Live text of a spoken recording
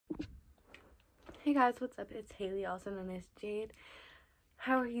Hey guys, what's up? It's Haley, also known as Jade.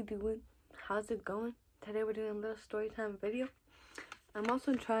 How are you doing? How's it going? Today we're doing a little story time video. I'm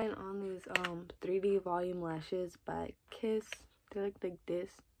also trying on these 3D volume lashes by Kiss. They're like this.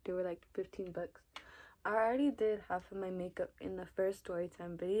 They were like 15 bucks. I already did half of my makeup in the first story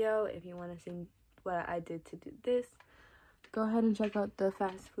time video. If you want to see what I did to do this, go ahead and check out the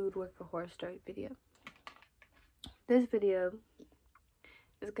fast food worker horror story video. This video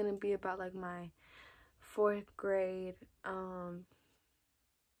is gonna be about like my 4th grade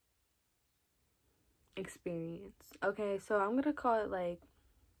experience. Okay, so I'm gonna call it like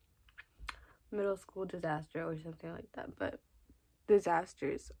middle school disaster or something like that, but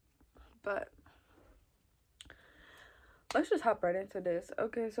disasters. But let's just hop right into this.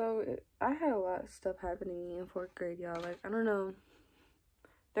 Okay, so I had a lot of stuff happening to me in 4th grade, y'all. Like, I don't know,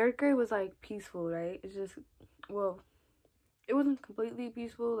 3rd grade was like peaceful, right? It's just, well, it wasn't completely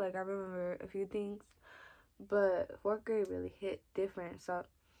peaceful. Like, I remember a few things, but 4th grade really hit different. So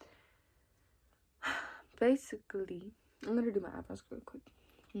basically, I'm gonna do my eyebrows real quick,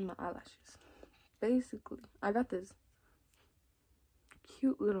 my eyelashes. Basically, I got this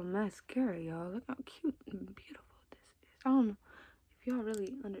cute little mascara, y'all. Look how cute and beautiful this is. I don't know if y'all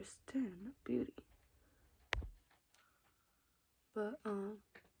really understand the beauty, but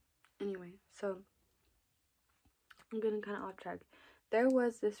anyway, so I'm getting kind of off track. There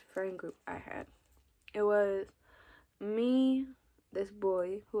was this friend group I had. It was me, this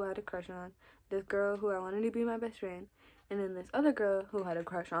boy who I had a crush on, this girl who I wanted to be my best friend, and then this other girl who had a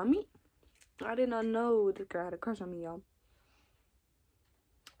crush on me. I did not know this girl had a crush on me, y'all.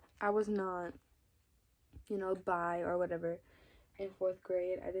 I was not, you know, bi or whatever in 4th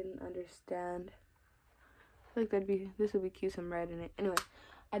grade. I didn't understand. I feel like this would be cute, some red in it. Anyway,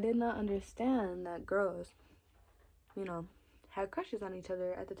 I did not understand that girls, you know, had crushes on each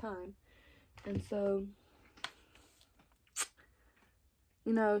other at the time. And so,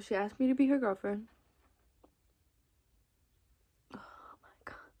 you know, she asked me to be her girlfriend. Oh my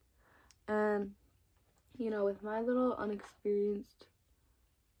god. And, you know, with my little unexperienced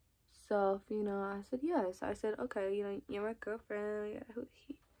self, you know, I said yes. I said, okay, you know, you're my girlfriend. Yeah,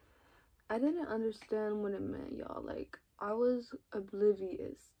 I didn't understand what it meant, y'all. Like, I was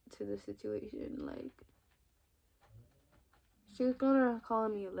oblivious to the situation. Like, she was gonna call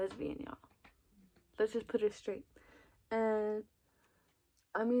me a lesbian, y'all. Let's just put it straight. And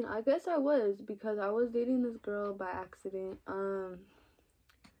I mean, I guess I was, because I was dating this girl by accident.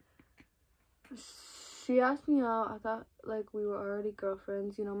 She asked me out. I thought like we were already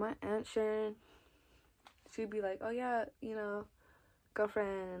girlfriends. You know, my Aunt Sharon, she'd be like, oh yeah, you know,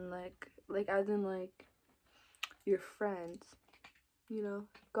 girlfriend, and like as in like your friends, you know,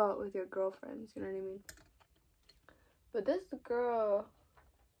 go out with your girlfriends, you know what I mean? But this girl,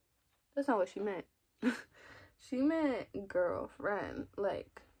 that's not what she meant. She meant girlfriend.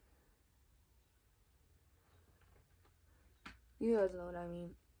 Like, you guys know what I mean.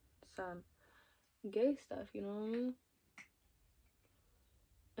 Some gay stuff, you know what I mean?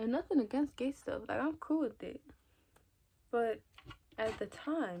 And nothing against gay stuff. Like, I'm cool with it. But at the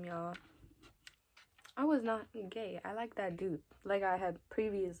time, y'all, I was not gay. I liked that dude, like I had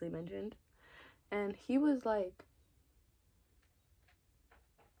previously mentioned. And he was like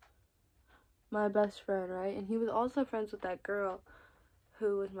my best friend, right? And he was also friends with that girl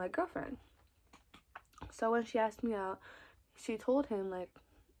who was my girlfriend. So when she asked me out, she told him like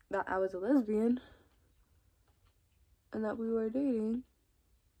that I was a lesbian and that we were dating.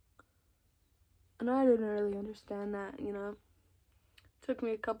 And I didn't really understand that, you know. It took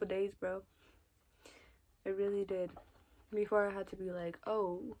me a couple days, bro. It really did. Before I had to be like,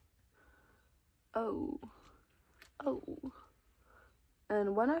 oh.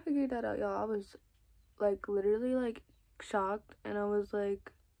 And when I figured that out, y'all, I was like literally like shocked, and I was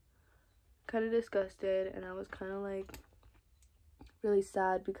like kind of disgusted, and I was kind of like really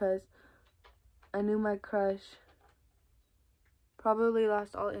sad, because I knew my crush probably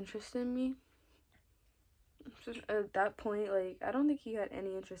lost all interest in me. Just at that point, like, I don't think he had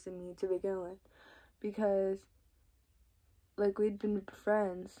any interest in me to begin with, because like we'd been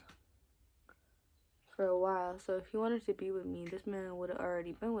friends for a while. So if he wanted to be with me, this man would have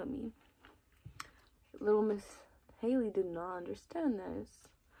already been with me. Little Miss Haley did not understand this.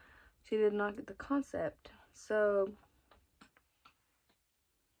 She did not get the concept. So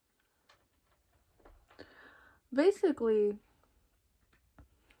basically,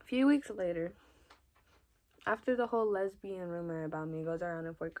 a few weeks later, after the whole lesbian rumor about me goes around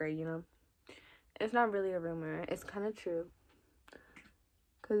in 4th grade, you know, it's not really a rumor. It's kind of true.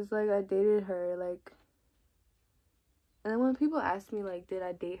 Because, like, I dated her, like, And then when people ask me, like, did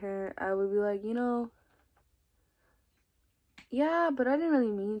I date her, I would be like, you know, yeah, but I didn't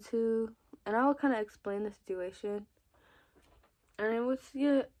really mean to. And I would kind of explain the situation. And it was,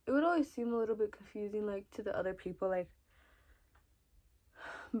 yeah, it would always seem a little bit confusing, like, to the other people, like,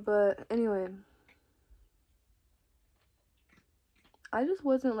 but anyway, I just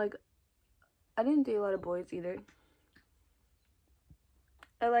wasn't, like, I didn't date a lot of boys either.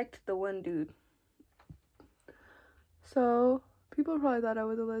 I liked the one dude. So, people probably thought I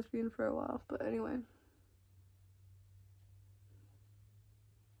was a lesbian for a while, but anyway.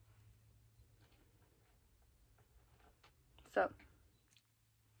 So,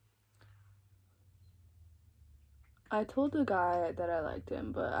 I told the guy that I liked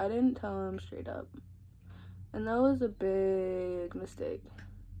him, but I didn't tell him straight up. And that was a big mistake.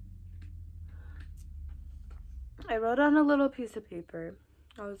 I wrote on a little piece of paper.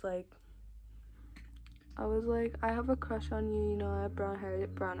 I was like, I have a crush on you, you know, I have brown hair,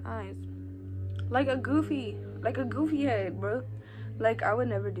 brown eyes. Like a goofy head, bro. Like, I would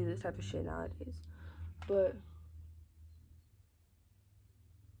never do this type of shit nowadays. But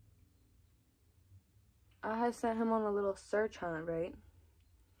I had sent him on a little search hunt, right?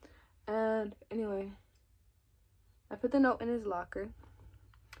 And anyway, I put the note in his locker.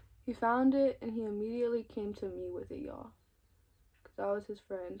 He found it and he immediately came to me with it, y'all. Because I was his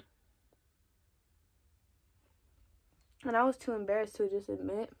friend. And I was too embarrassed to just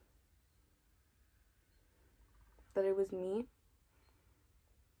admit that it was me.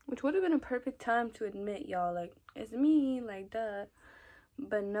 Which would have been a perfect time to admit, y'all, like, it's me, like, duh.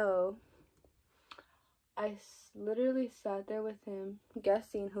 But no. I literally sat there with him,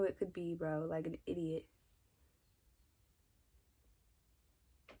 guessing who it could be, bro, like an idiot.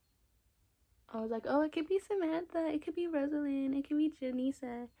 I was like, oh, it could be Samantha, it could be Rosalind, it could be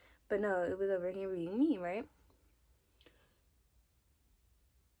Janisa. But no, it was over here being me, right?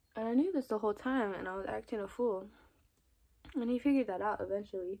 And I knew this the whole time, and I was acting a fool. And he figured that out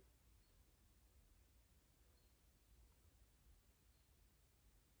eventually.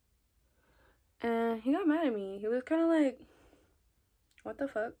 And he got mad at me. He was kind of like, what the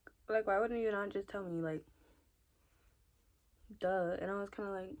fuck? Like, why wouldn't you not just tell me? Like, duh. And I was kind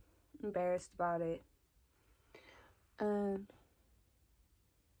of like embarrassed about it. And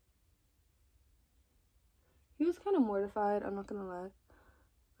he was kind of mortified, I'm not gonna lie.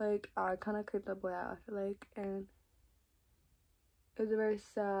 Like, I kind of creeped that boy out, I feel like. And it was a very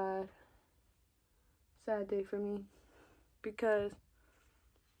sad day for me. Because,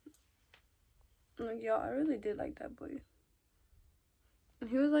 like, y'all, I really did like that boy.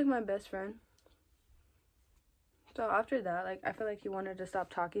 And he was, like, my best friend. So after that, like, I feel like he wanted to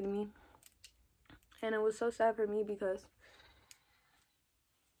stop talking to me. And it was so sad for me because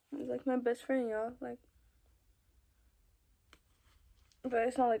he was, like, my best friend, y'all. Like, but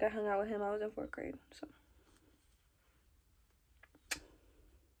it's not like I hung out with him. I was in 4th grade, so.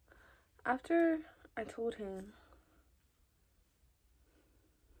 After I told him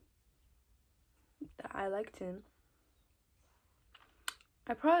that I liked him,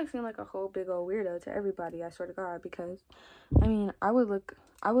 I probably seemed like a whole big old weirdo to everybody, I swear to God, because, I mean, I would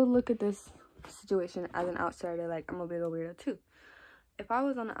look at this situation as an outsider, like, I'm a big old weirdo, too. If I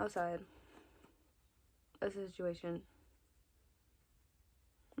was on the outside of the situation,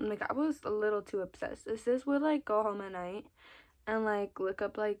 like, I was a little too obsessed. Sis would, like, go home at night and, like, look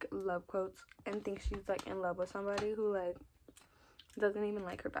up, like, love quotes and think she's, like, in love with somebody who, like, doesn't even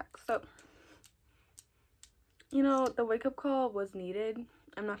like her back. So, you know, the wake-up call was needed.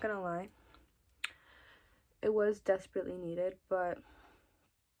 I'm not gonna lie. It was desperately needed, but,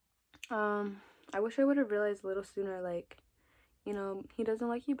 I wish I would have realized a little sooner, like, you know, he doesn't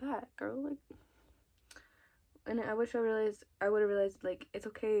like you back, girl, like, and I wish I would have realized, like, it's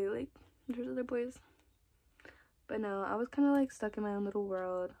okay, like, there's other boys. But no, I was kind of, like, stuck in my own little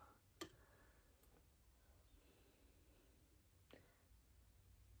world.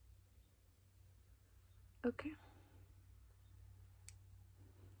 Okay.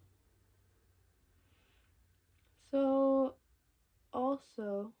 So,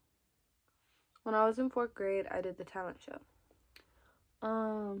 also, when I was in 4th grade, I did the talent show.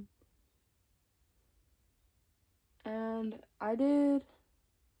 And I did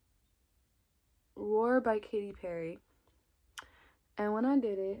Roar by Katy Perry. And when I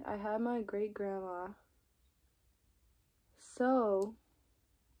did it, I had my great grandma sew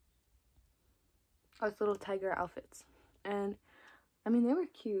us little tiger outfits. And, I mean, they were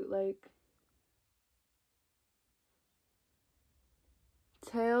cute, like,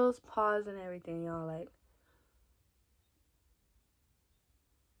 tails, paws, and everything, y'all, like,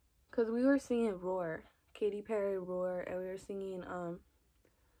 because we were singing Roar, Katy Perry Roar, and we were singing,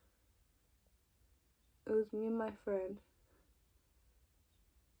 it was me and my friend.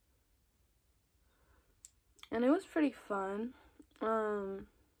 And it was pretty fun.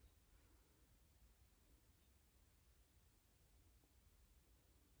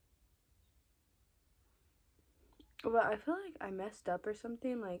 But I feel like I messed up or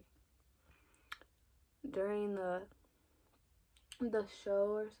something, like, during the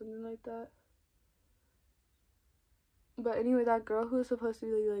show or something like that. But anyway, that girl who was supposed to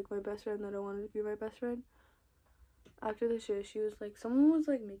be, like, my best friend that I wanted to be my best friend, after the show, she was like, someone was,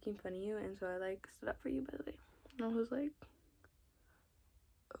 like, making fun of you, and so I, like, stood up for you, by the way. And I was like,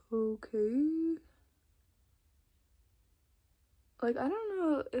 okay. Like, I don't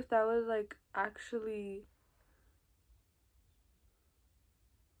know if that was, like, actually...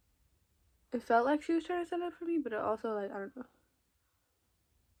 It felt like she was trying to stand up for me, but it also, like, I don't know.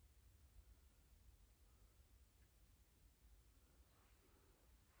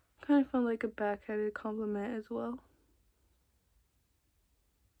 Kind of felt like a backhanded compliment as well.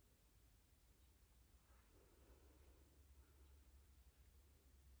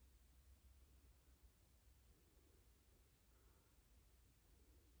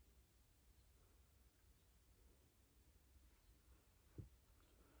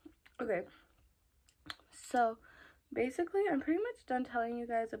 Okay, so basically I'm pretty much done telling you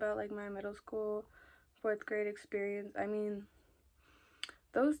guys about, like, my middle school 4th grade experience. I mean,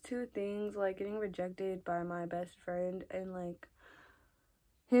 those two things, like getting rejected by my best friend and, like,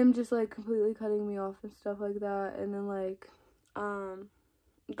 him just, like, completely cutting me off and stuff like that, and then, like,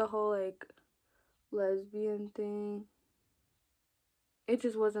 the whole, like, lesbian thing, it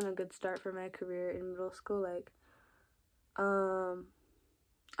just wasn't a good start for my career in middle school. Like,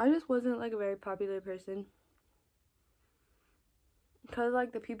 I just wasn't, like, a very popular person, because,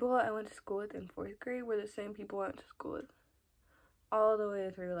 like, the people I went to school with in 4th grade were the same people I went to school with all the way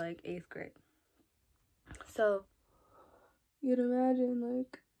through, like, 8th grade. So you'd imagine,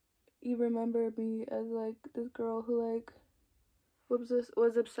 like, you remember me as, like, this girl who, like, was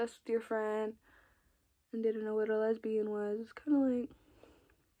obsessed with your friend and didn't know what a lesbian was. It's kind of, like,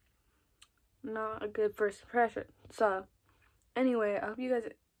 not a good first impression. So anyway, I hope you guys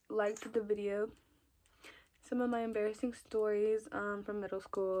liked the video. Some of my embarrassing stories from middle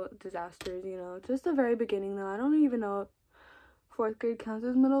school disasters, you know, just the very beginning though. I don't even know if 4th grade counts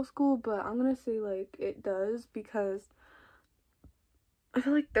as middle school, but I'm gonna say, like, it does, because I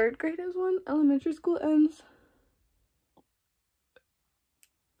feel like 3rd grade is when elementary school ends.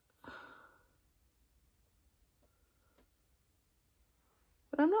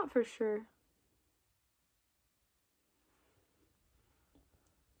 But I'm not for sure.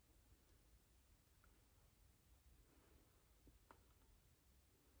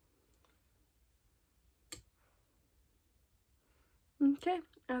 Okay,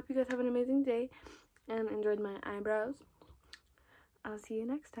 I hope you guys have an amazing day and enjoyed my eyebrows. I'll see you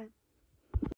next time.